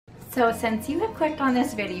So since you have clicked on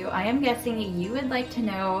this video, I am guessing you would like to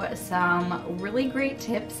know some really great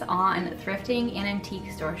tips on thrifting and antique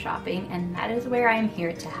store shopping, and that is where I am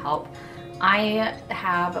here to help. I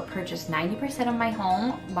have purchased 90% of my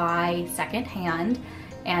home by secondhand,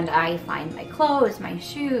 and I find my clothes, my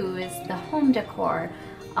shoes, the home decor.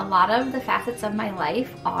 A lot of the facets of my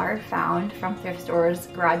life are found from thrift stores,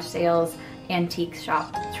 garage sales, antique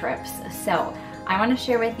shop trips. So I want to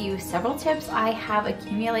share with you several tips I have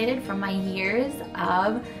accumulated from my years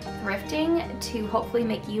of thrifting to hopefully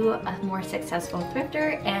make you a more successful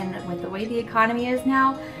thrifter. And with the way the economy is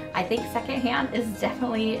now, I think secondhand is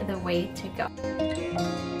definitely the way to go.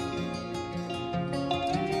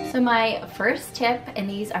 So my first tip, and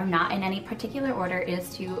these are not in any particular order,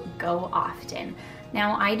 is to go often.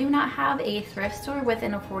 Now, I do not have a thrift store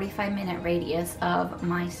within a 45-minute radius of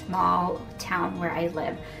my small town where I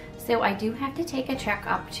live. So I do have to take a trek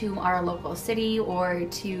up to our local city or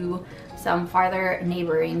to some farther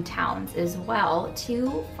neighboring towns as well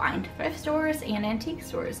to find thrift stores and antique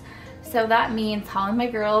stores. So that means hauling my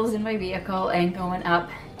girls in my vehicle and going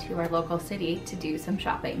up to our local city to do some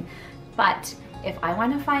shopping. But if I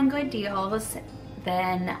want to find good deals,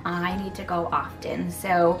 then I need to go often.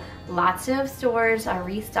 So lots of stores are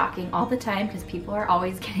restocking all the time because people are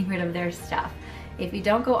always getting rid of their stuff. If you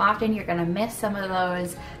don't go often, you're gonna miss some of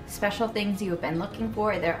those special things you've been looking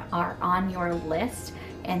for that are on your list,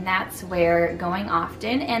 and that's where going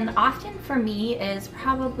often, and often for me is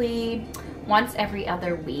probably once every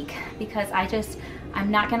other week, because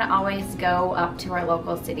I'm not gonna always go up to our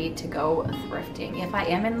local city to go thrifting. If I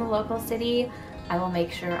am in the local city, I will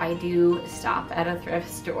make sure I do stop at a thrift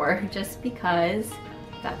store just because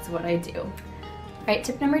that's what I do. All right,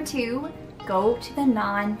 tip number 2, go to the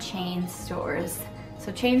non-chain stores.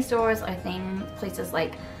 So chain stores, I think places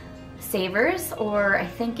like Savers, or I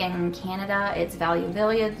think in Canada it's Value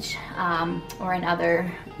Village, or in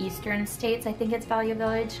other eastern states I think it's Value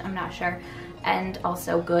Village, I'm not sure, and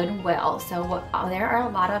also Goodwill. So there are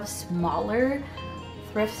a lot of smaller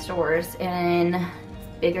thrift stores in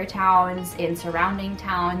bigger towns, in surrounding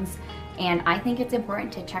towns, and I think it's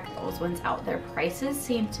important to check those ones out. Their prices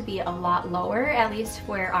seem to be a lot lower, at least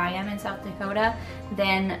where I am in South Dakota,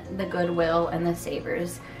 than the Goodwill and the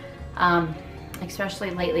Savers.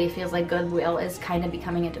 Especially lately, it feels like Goodwill is kind of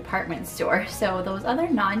becoming a department store. So those other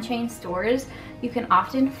non-chain stores, you can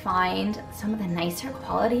often find some of the nicer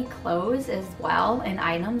quality clothes as well and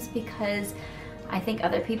items, because I think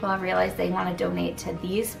other people have realized they want to donate to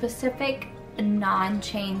these specific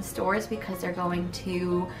non-chain stores because they're going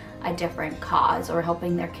to a different cause, or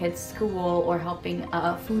helping their kids' school, or helping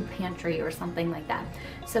a food pantry or something like that.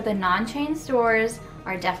 So the non-chain stores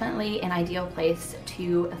are definitely an ideal place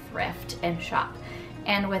to thrift and shop.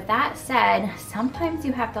 And with that said, sometimes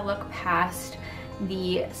you have to look past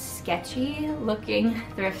the sketchy looking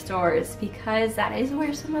thrift stores, because that is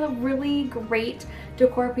where some of the really great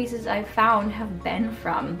decor pieces I've found have been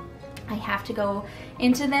from. I have to go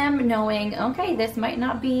into them knowing, okay, this might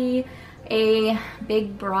not be a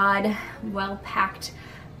big, broad, well-packed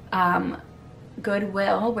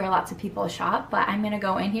Goodwill where lots of people shop, but I'm gonna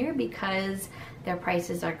go in here because their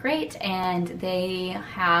prices are great and they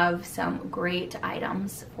have some great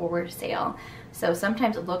items for sale. So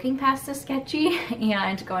sometimes looking past the sketchy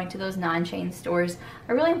and going to those non-chain stores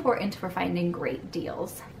are really important for finding great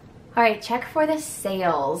deals. All right, check for the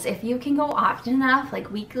sales. If you can go often enough, like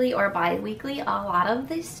weekly or bi-weekly, a lot of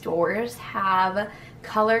these stores have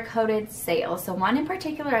color-coded sales. So one in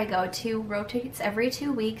particular I go to rotates every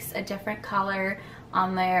 2 weeks a different color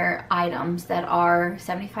on their items that are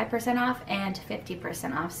 75% off and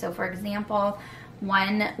 50% off. So for example,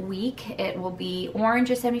 1 week it will be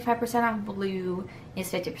orange is 75% off, blue is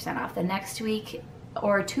 50% off. The next week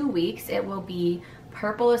or 2 weeks it will be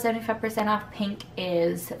purple is 75% off, pink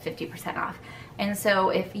is 50% off. And so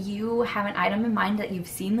if you have an item in mind that you've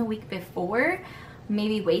seen the week before,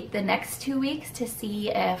 maybe wait the next 2 weeks to see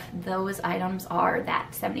if those items are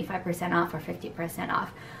that 75% off or 50%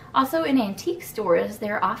 off. Also in antique stores,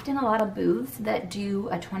 there are often a lot of booths that do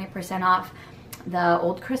a 20% off the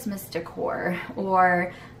old Christmas decor,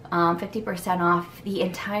 or 50% off the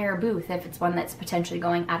entire booth if it's one that's potentially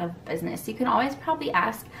going out of business. You can always probably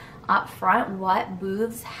ask up front what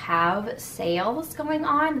booths have sales going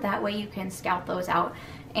on. That way you can scout those out.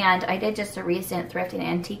 And I did just a recent thrift and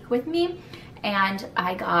antique with me, and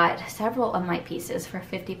I got several of my pieces for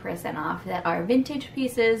 50% off that are vintage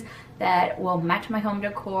pieces that will match my home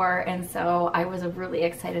decor, and so I was really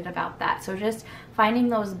excited about that. So just finding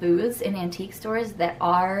those booths in antique stores that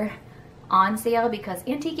are on sale, because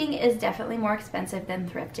antiquing is definitely more expensive than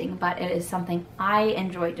thrifting, but it is something I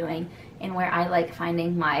enjoy doing and where I like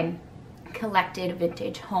finding my collected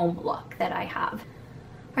vintage home look that I have.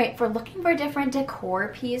 Right, for looking for different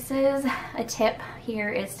decor pieces, a tip here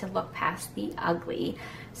is to look past the ugly.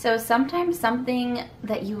 So sometimes something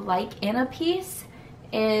that you like in a piece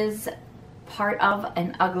is part of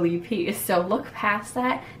an ugly piece. So look past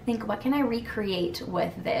that. Think, what can I recreate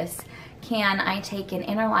with this? Can I take an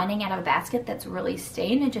inner lining out of a basket that's really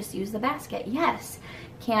stained and just use the basket? Yes.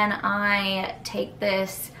 Can I take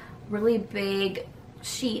this really big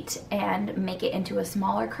sheet and make it into a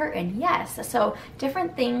smaller curtain? Yes. So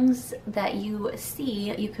different things that you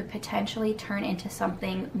see, you could potentially turn into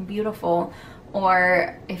something beautiful,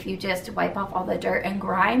 or if you just wipe off all the dirt and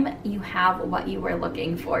grime, you have what you were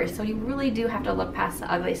looking for. So you really do have to look past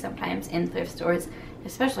the ugly sometimes in thrift stores,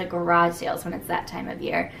 especially garage sales when it's that time of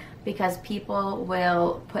year, because people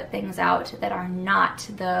will put things out that are not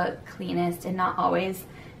the cleanest and not always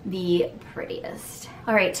the prettiest.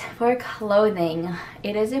 All right, for clothing,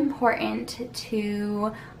 it is important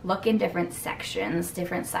to look in different sections,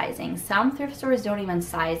 different sizing. Some thrift stores don't even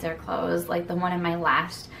size their clothes. Like the one in my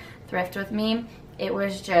last thrift with me, it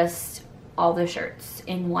was just all the shirts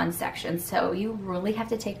in one section. So you really have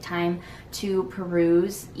to take time to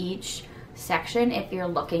peruse each section if you're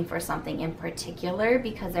looking for something in particular,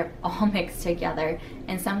 because they're all mixed together,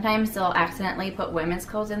 and sometimes they'll accidentally put women's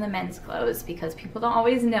clothes in the men's clothes because people don't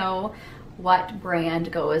always know what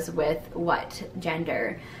brand goes with what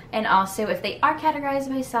gender. And also, if they are categorized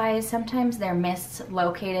by size, sometimes they're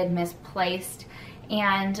mislocated, misplaced,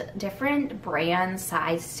 and different brands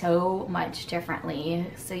size so much differently.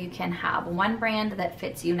 So you can have one brand that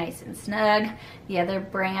fits you nice and snug, the other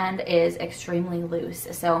brand is extremely loose.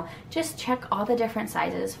 So just check all the different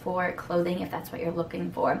sizes for clothing if that's what you're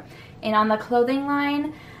looking for. And on the clothing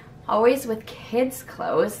line, always with kids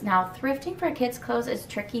clothes. Now thrifting for kids clothes is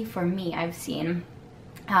tricky for me, I've seen.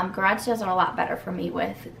 Garage sales are a lot better for me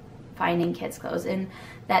with finding kids clothes, and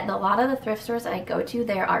that a lot of the thrift stores I go to,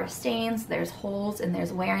 there are stains, there's holes, and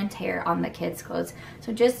there's wear and tear on the kids clothes.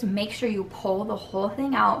 So just make sure you pull the whole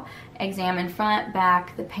thing out, examine front,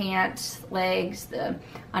 back, the pants, legs, the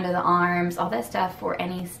under the arms, all that stuff for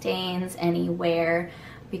any stains, any wear,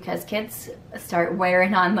 because kids start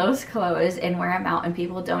wearing on those clothes and wear them out, and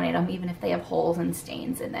people donate them even if they have holes and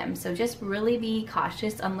stains in them. So just really be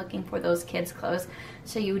cautious on looking for those kids clothes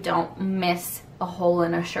so you don't miss a hole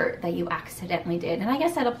in a shirt that you accidentally did. And I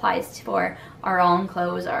guess that applies for our own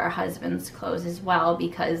clothes or our husband's clothes as well,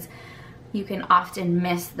 because you can often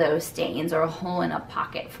miss those stains or a hole in a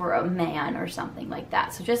pocket for a man or something like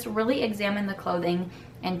that. So just really examine the clothing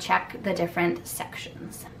and check the different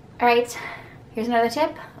sections. All right, here's another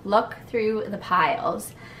tip. Look through the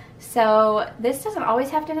piles. So this doesn't always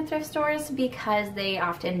happen in thrift stores because they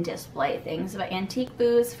often display things, but antique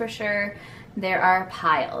booths for sure, there are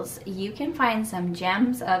piles. You can find some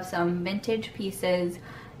gems of some vintage pieces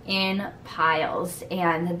in piles,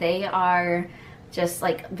 and they are just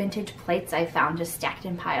like vintage plates I found just stacked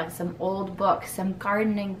in piles, some old books, some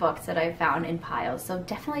gardening books that I found in piles. So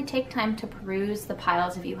definitely take time to peruse the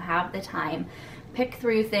piles if you have the time. Pick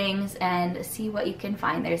through things and see what you can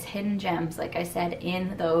find. There's hidden gems, like I said,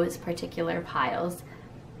 in those particular piles.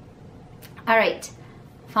 All right,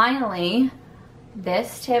 finally,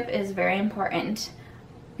 this tip is very important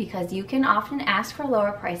because you can often ask for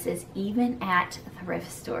lower prices even at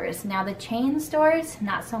thrift stores. Now the chain stores,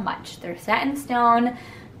 not so much. They're set in stone,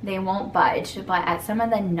 they won't budge, but at some of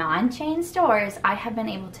the non-chain stores, I have been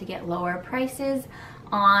able to get lower prices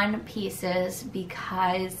on pieces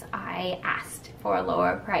because I asked for a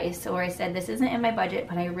lower price, or I said this isn't in my budget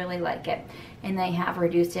but I really like it, and they have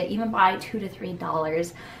reduced it even by $2 to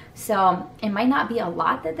 $3. So it might not be a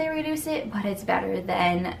lot that they reduce it, but it's better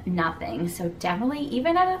than nothing. So definitely,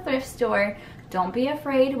 even at a thrift store, don't be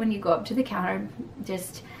afraid when you go up to the counter.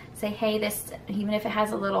 Just say, hey, this, even if it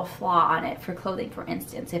has a little flaw on it for clothing, for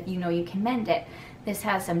instance, if you know you can mend it, this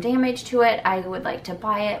has some damage to it, I would like to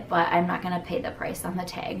buy it, but I'm not going to pay the price on the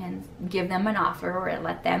tag, and give them an offer or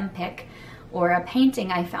let them pick. Or a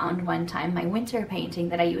painting I found one time, my winter painting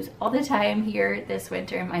that I use all the time here this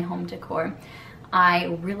winter in my home decor.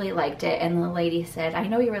 I really liked it, and the lady said, I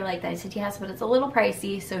know you really like that. I said, yes, but it's a little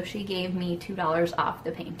pricey, so she gave me $2 off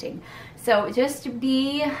the painting. So just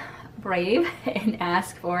be brave and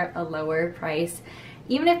ask for a lower price.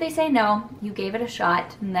 Even if they say no, you gave it a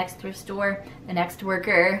shot. The next thrift store, the next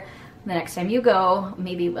worker, the next time you go,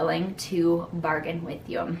 may be willing to bargain with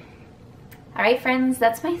you. All right, friends,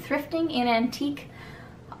 that's my thrifting and antique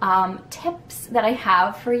tips that I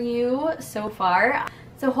have for you so far.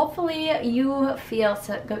 So hopefully you feel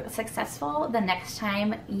successful the next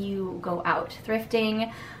time you go out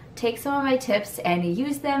thrifting. Take some of my tips and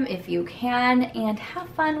use them if you can, and have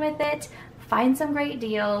fun with it. Find some great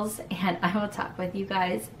deals, and I will talk with you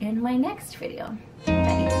guys in my next video. Bye.